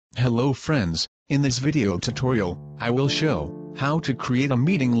Hello friends, in this video tutorial, I will show how to create a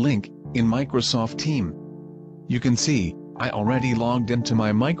meeting link in Microsoft Teams. You can see, I already logged into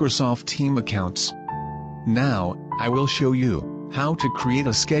my Microsoft Teams accounts. Now, I will show you how to create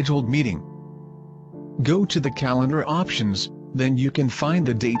a scheduled meeting. Go to the calendar options, then you can find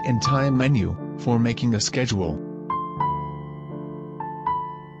the date and time menu for making a schedule.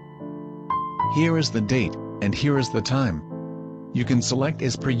 Here is the date, and here is the time. You can select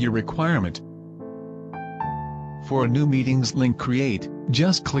as per your requirement. For a new meetings link create,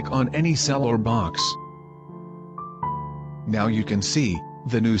 just click on any cell or box. Now you can see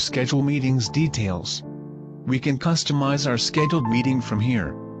the new schedule meetings details. We can customize our scheduled meeting from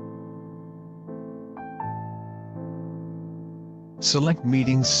here. Select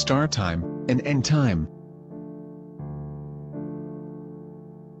meeting's start time and end time.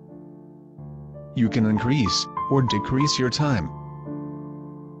 You can increase or decrease your time.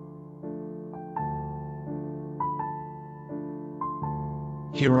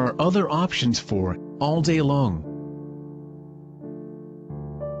 Here are other options for all day long.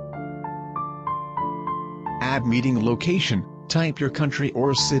 Add meeting location, type your country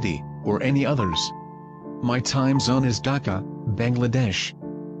or city, or any others. My time zone is Dhaka, Bangladesh.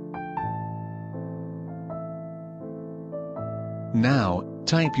 Now,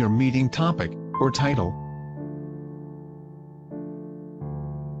 type your meeting topic or title.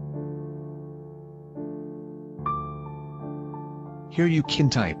 Here you can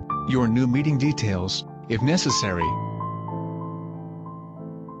type your new meeting details, if necessary.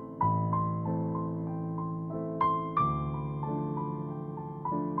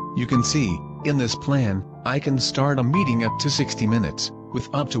 You can see, in this plan, I can start a meeting up to 60 minutes,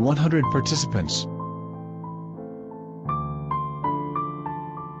 with up to 100 participants.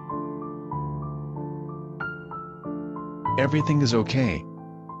 Everything is okay.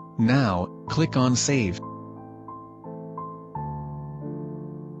 Now, click on Save.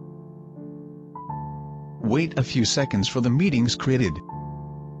 Wait a few seconds for the meetings created.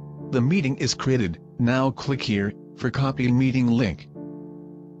 The meeting is created. Now click here for copy meeting link.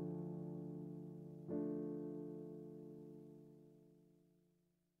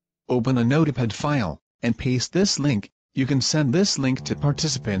 Open a Notepad file and paste this link. You can send this link to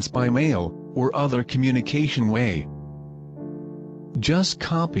participants by mail or other communication way. Just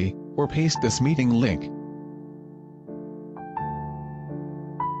copy or paste this meeting link.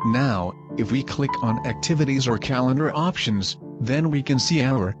 Now, if we click on Activities or Calendar options, then we can see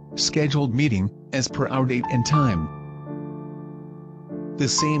our scheduled meeting as per our date and time. The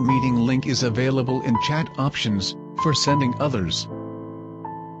same meeting link is available in Chat options for sending others.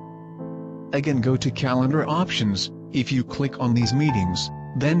 Again, go to Calendar options. If you click on these meetings,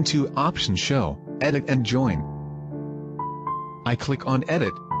 then two options show, Edit and Join. I click on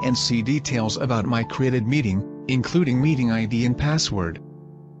Edit and see details about my created meeting, including meeting ID and password.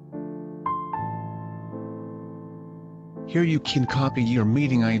 Here you can copy your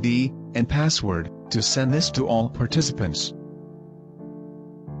meeting ID and password to send this to all participants.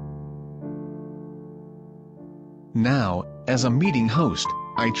 Now, as a meeting host,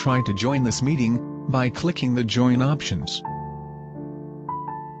 I try to join this meeting by clicking the Join options.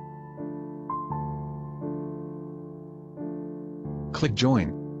 Click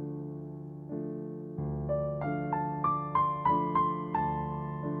Join.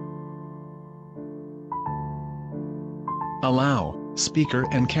 Allow speaker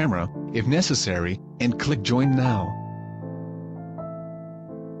and camera, if necessary, and click Join now.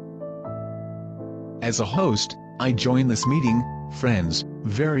 As a host, I join this meeting, friends.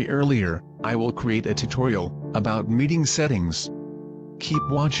 Very earlier, I will create a tutorial about meeting settings. Keep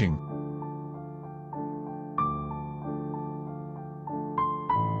watching.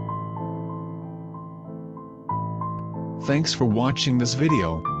 Thanks for watching this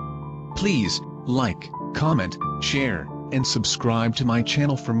video. Please like, comment, share, and subscribe to my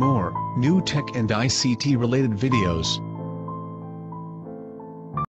channel for more new tech and ICT related videos.